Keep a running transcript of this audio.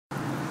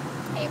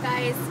Hey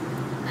guys,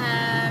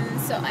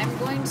 so I'm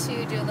going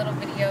to do a little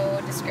video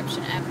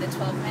description of the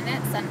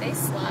 12-minute Sunday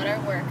slaughter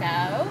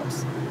workout.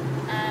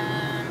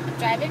 I'm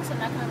driving, so I'm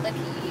not going to look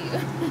at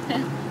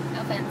you. No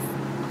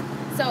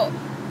offense. So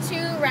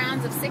 2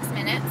 rounds of 6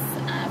 minutes,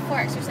 4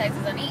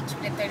 exercises on each.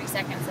 We did 30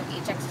 seconds of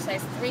each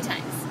exercise 3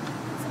 times.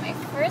 So my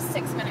first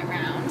 6-minute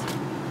round,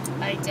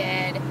 I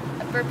did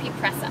a burpee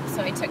press up.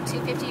 So I took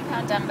 2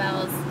 15-pound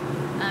dumbbells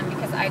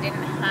because I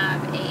didn't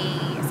have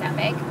a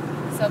sandbag.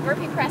 So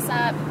burpee press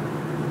up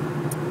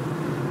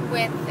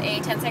with a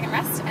 10-second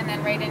rest, and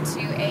then right into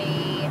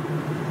a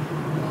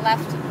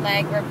left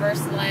leg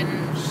reverse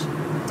lunge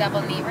double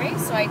knee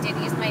raise. So I did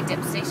use my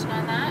dip station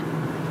on that,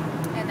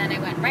 and then I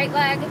went right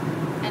leg,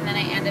 and then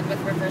I ended with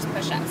reverse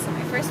push-ups. So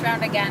my first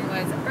round again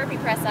was burpee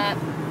press up,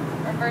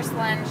 reverse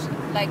lunge,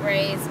 leg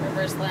raise,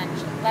 reverse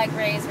lunge, leg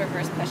raise,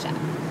 reverse push-up.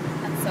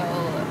 And so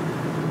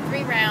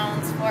 3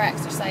 rounds, 4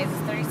 exercises,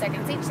 30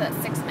 seconds each, so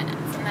that's 6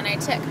 minutes. And then I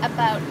took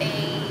about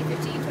a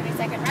 15-20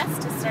 second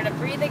rest to sort of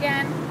breathe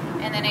again.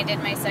 And then I did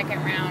my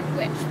second round,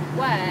 which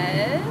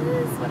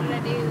was, what did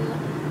I do?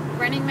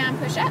 Running man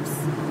push-ups.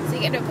 So you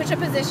get into a push-up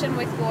position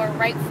with your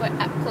right foot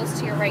up close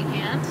to your right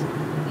hand.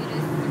 You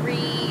do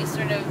 3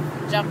 sort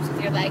of jumps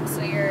with your legs.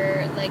 So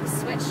your legs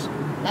switch.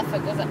 Left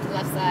foot goes up to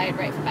left side,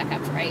 right foot back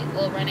up to right,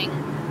 little running.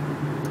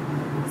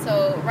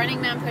 So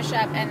running man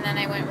push-up, and then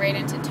I went right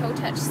into toe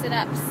touch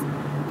sit-ups,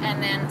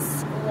 and then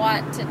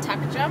squat to tuck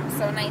jump.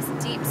 So nice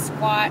deep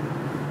squat,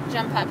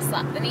 jump up,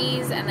 slap the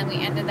knees, and then we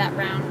ended that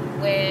round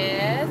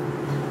with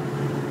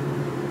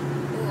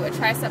a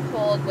tricep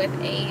hold with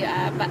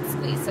a butt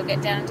squeeze. So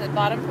get down to the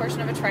bottom portion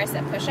of a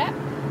tricep push-up.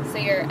 So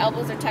your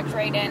elbows are tucked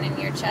right in and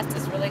your chest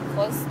is really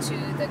close to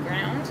the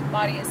ground.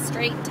 Body is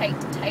straight, tight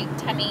to tight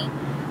tummy,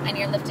 and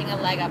you're lifting a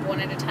leg up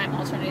one at a time,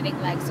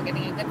 alternating legs, so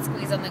getting a good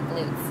squeeze on the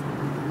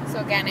glutes. So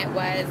again, it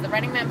was the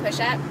running man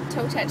push-up,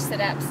 toe touch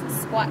sit-ups,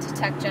 squat to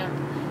tuck jump,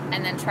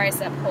 and then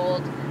tricep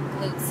hold,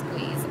 glute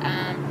squeeze.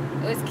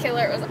 It was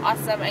killer. It was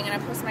awesome. I'm going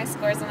to post my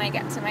scores when I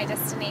get to my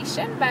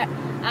destination, but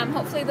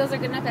hopefully those are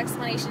good enough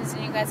explanations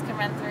and you guys can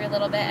run through a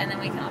little bit, and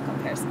then we can all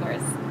compare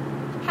scores.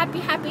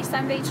 Happy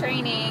Sunday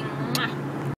training. Mwah.